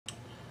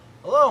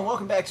Hello and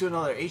welcome back to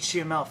another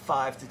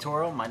HTML5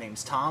 tutorial. My name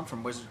is Tom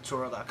from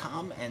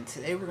wizardtutorial.com, and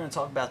today we're going to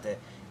talk about the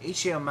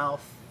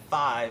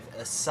HTML5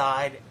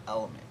 aside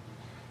element.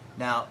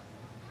 Now,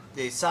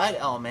 the aside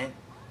element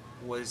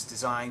was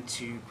designed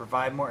to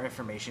provide more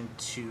information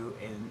to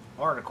an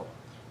article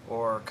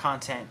or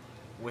content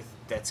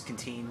that's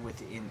contained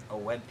within a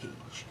web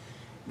page.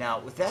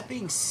 Now, with that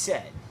being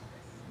said,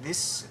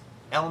 this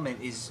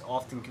element is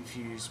often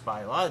confused by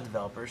a lot of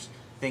developers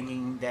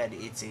thinking that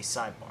it's a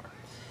sidebar.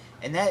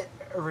 And that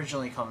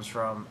originally comes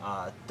from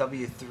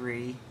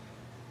W3C,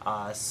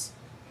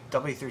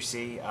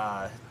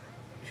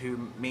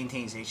 who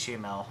maintains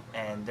HTML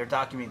and their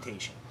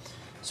documentation.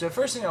 So the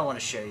first thing I want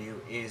to show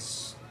you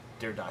is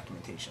their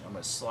documentation. I'm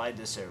going to slide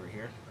this over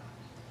here,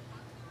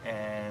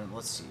 and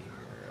let's see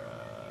here.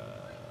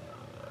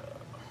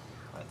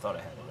 I thought I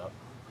had it up.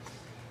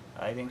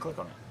 I didn't click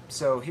on it.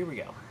 So here we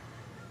go.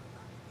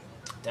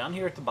 Down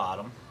here at the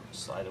bottom,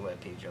 slide the web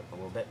page up a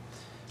little bit.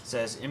 It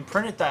says, in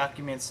printed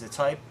documents, the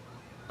type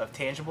of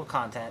tangible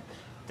content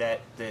that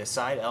the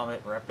aside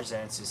element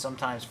represents is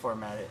sometimes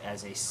formatted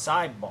as a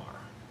sidebar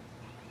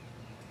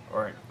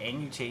or an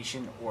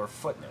annotation or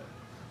footnote.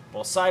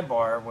 Well,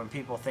 sidebar, when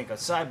people think of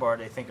sidebar,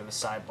 they think of a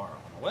sidebar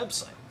on a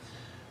website.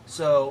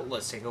 So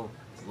let's take a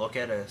look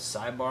at a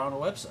sidebar on a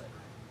website.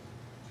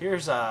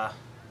 Here's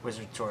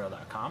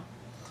wizardtutorial.com,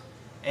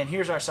 and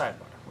here's our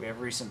sidebar. We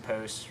have recent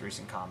posts,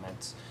 recent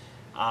comments.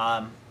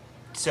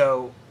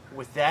 So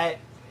with that,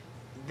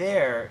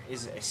 there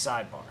is a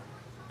sidebar.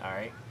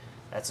 Alright,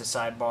 that's a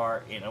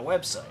sidebar in a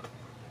website.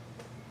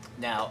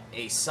 Now,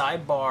 a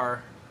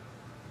sidebar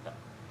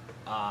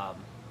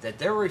that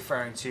they're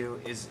referring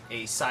to is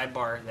a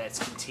sidebar that's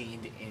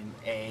contained in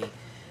a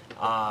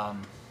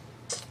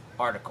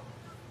article.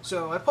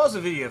 So I paused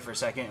the video for a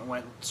second and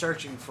went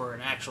searching for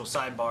an actual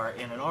sidebar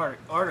in an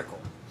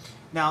article.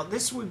 Now,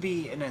 this would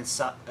be an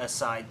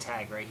aside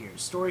tag right here,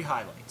 story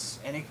highlights,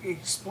 and it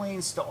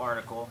explains the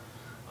article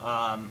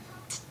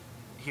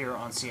here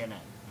on CNN.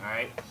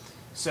 Alright,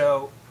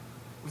 so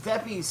with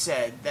that being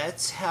said,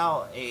 that's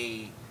how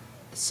a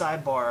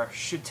sidebar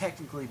should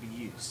technically be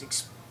used,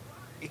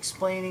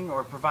 explaining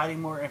or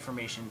providing more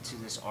information to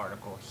this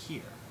article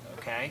here.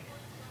 Okay,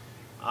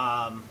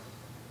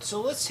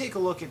 so let's take a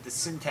look at the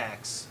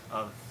syntax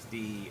of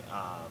the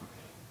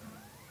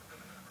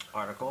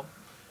article,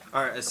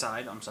 or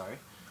aside. I'm sorry.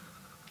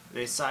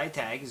 The aside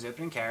tag is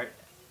opening caret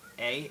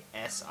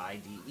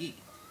ASIDE,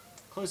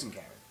 closing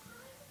caret.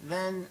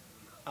 Then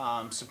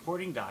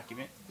supporting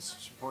document,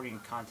 supporting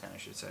content, I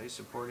should say,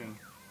 supporting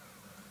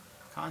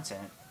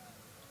content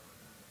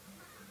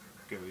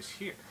goes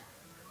here.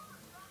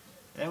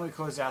 Then we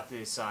close out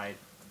the aside.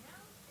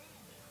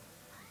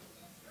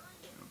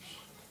 Oops,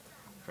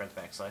 forgot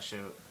the backslash.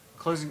 So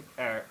closing,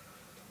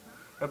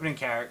 opening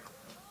caret,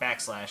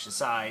 backslash,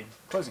 aside,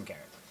 closing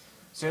caret.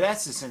 So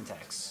that's the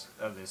syntax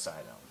of the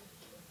aside element.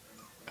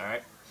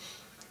 Alright?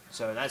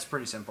 So that's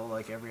pretty simple,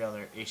 like every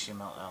other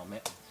HTML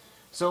element.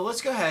 So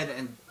let's go ahead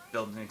and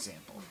build an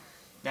example.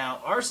 Now,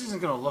 ours isn't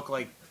going to look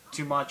like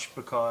too much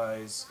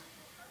because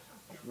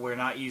we're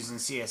not using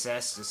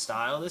CSS to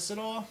style this at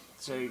all.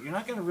 So you're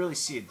not going to really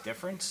see a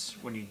difference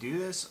when you do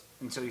this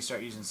until you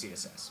start using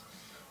CSS.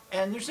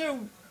 And there's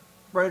no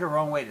right or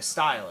wrong way to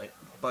style it,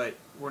 but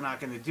we're not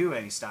going to do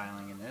any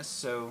styling in this.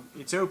 So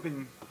it's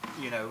open,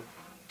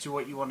 to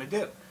what you want to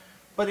do.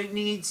 But it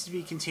needs to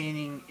be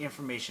containing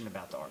information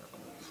about the article.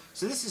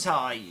 So this is how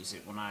I use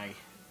it when I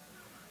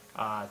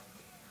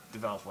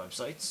develop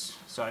websites.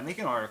 So I make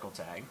an article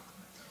tag,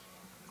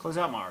 close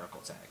out my article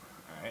tag.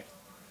 Alright.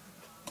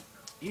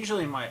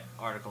 Usually in my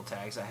article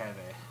tags I have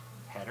a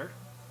header,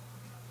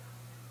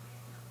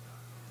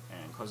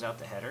 and close out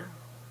the header.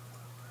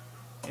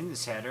 In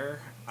this header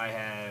I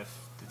have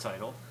the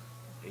title,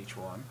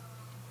 H1,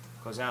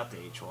 close out the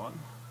H1,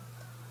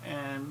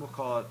 and we'll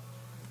call it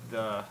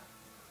the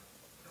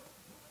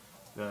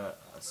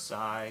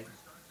aside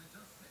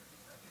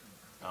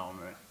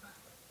element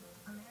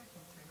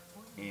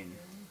in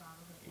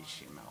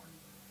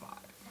HTML5.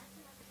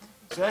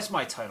 So that's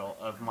my title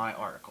of my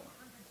article.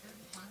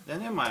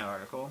 Then in my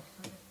article,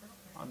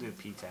 I'll do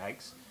p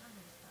tags.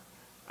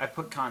 I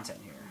put content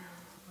here.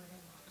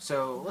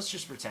 So let's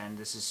just pretend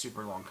this is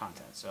super long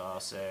content. So I'll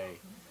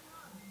say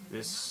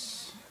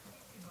this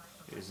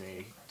is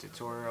a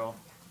tutorial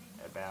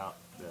about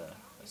the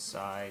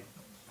aside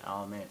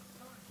element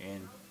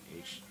in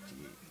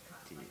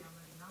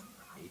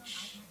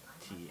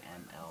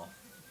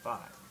HTML5.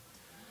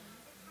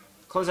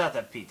 Close out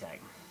that p tag.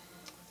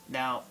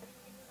 Now,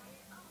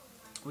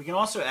 we can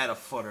also add a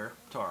footer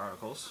to our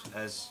articles,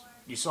 as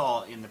you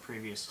saw in the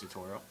previous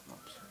tutorial.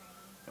 Oops,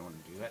 don't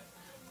want to do that.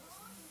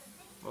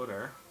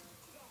 Footer.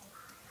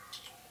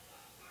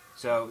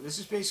 So this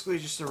is basically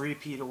just a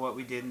repeat of what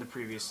we did in the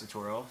previous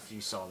tutorial, if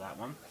you saw that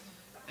one.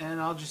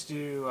 And I'll just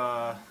do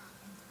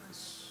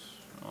this.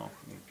 Oh,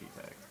 new p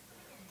tag.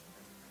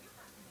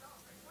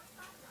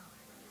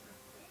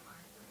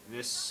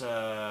 This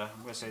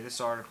I'm going to say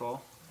this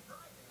article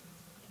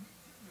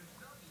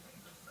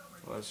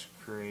was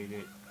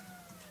created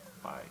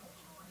by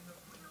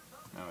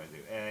Now I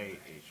do A,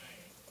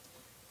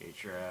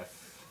 href,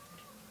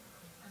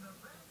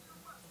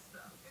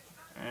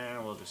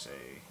 and we'll just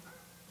say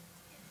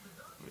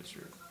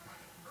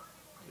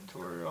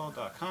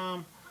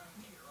wizardtutorial.com,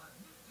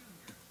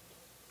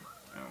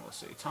 and we'll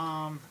say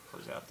Tom,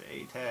 close out the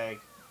A tag,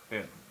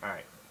 boom.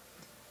 Alright,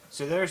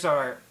 so there's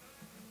our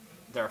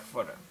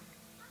footer.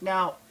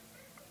 Now,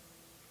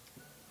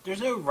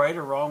 there's no right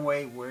or wrong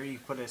way where you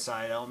put a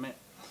side element.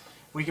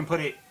 We can put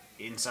it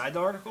inside the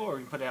article or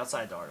we can put it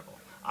outside the article.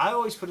 I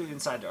always put it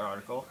inside the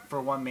article for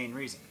one main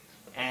reason,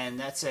 and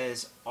that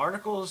says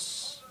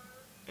articles,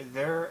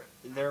 their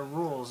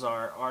rules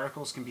are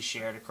articles can be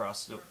shared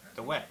across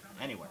the web,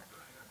 anywhere.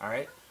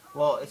 Alright?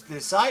 Well, if the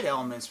side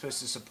element is supposed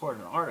to support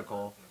an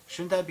article,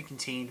 shouldn't that be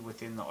contained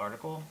within the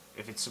article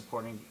if it's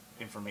supporting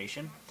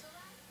information?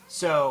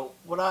 So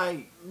what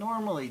I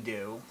normally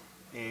do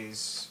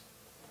is,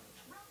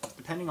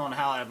 depending on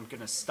how I'm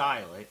going to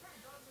style it,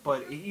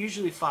 but it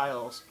usually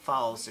follows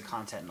the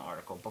content in the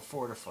article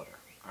before the footer.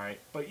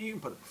 Alright, but you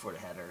can put it before the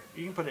header.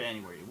 You can put it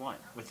anywhere you want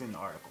within the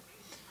article.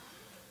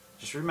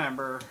 Just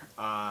remember,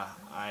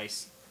 I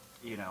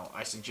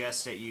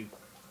suggest that you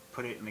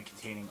put it in the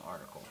containing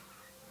article.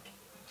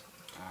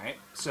 Alright,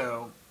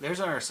 so there's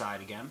our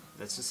side again.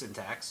 That's the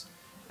syntax.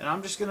 And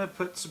I'm just going to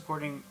put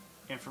supporting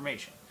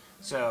information.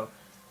 So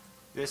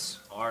this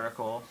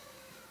article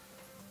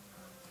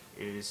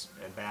is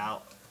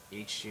about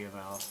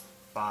HTML5,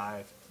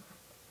 a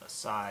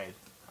side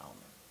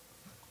element.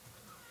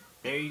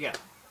 There you go.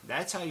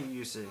 That's how you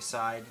use a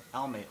side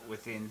element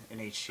within an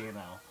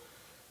HTML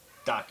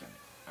document.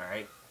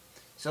 Alright,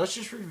 so let's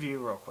just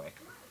review real quick.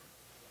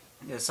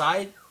 The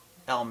side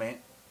element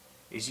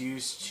is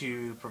used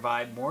to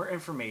provide more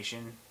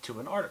information to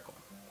an article.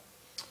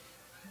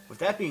 With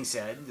that being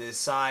said, the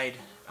side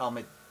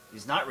element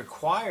is not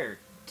required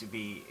to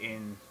be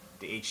in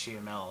the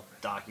HTML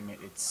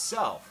document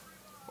itself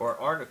or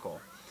article.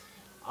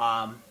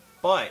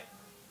 But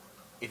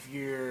if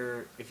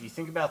you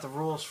think about the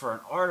rules for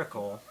an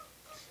article,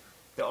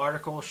 the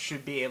article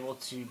should be able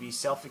to be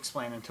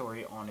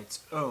self-explanatory on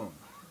its own.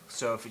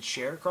 So if it's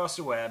shared across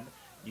the web,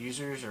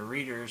 users or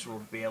readers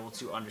will be able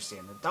to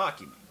understand the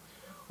document.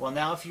 Well,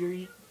 now if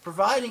you're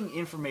providing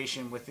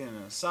information within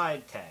a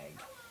side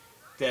tag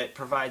that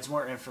provides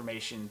more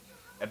information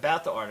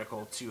about the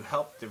article to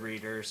help the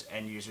readers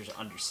and users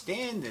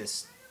understand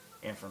this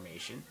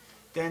information,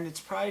 then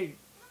it's probably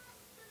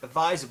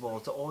advisable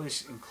to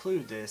always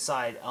include the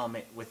side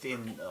element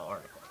within the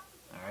article.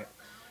 Alright?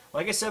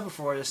 Like I said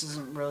before, this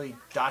isn't really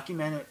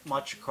documented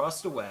much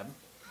across the web,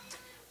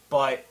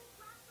 but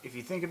if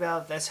you think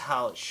about it, that's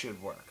how it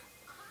should work.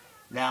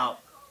 Now,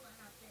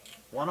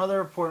 one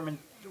other important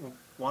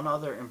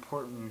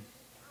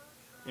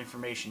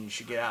information you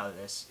should get out of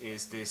this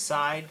is the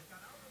side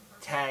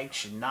tag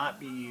should not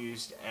be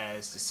used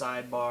as the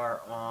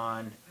sidebar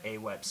on a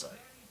website.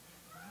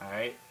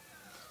 Alright?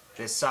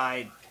 The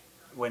side,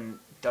 when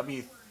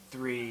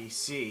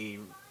W3C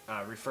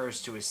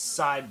refers to a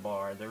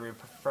sidebar, they're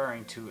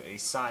referring to a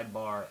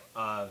sidebar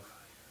of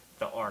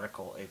the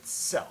article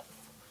itself.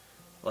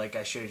 Like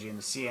I showed you in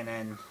the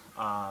CNN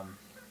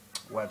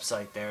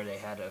website there, they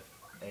had a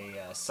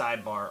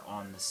sidebar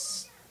on the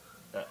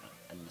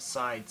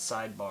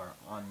sidebar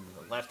on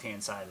the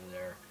left-hand side of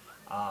their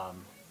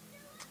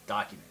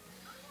document.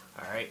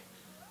 Alright,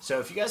 so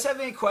if you guys have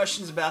any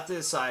questions about the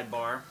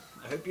sidebar,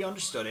 I hope you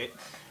understood it.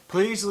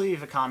 Please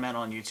leave a comment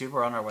on YouTube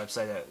or on our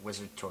website at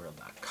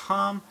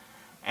wizardtutorial.com,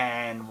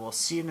 and we'll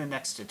see you in the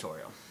next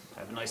tutorial.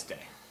 Have a nice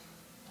day.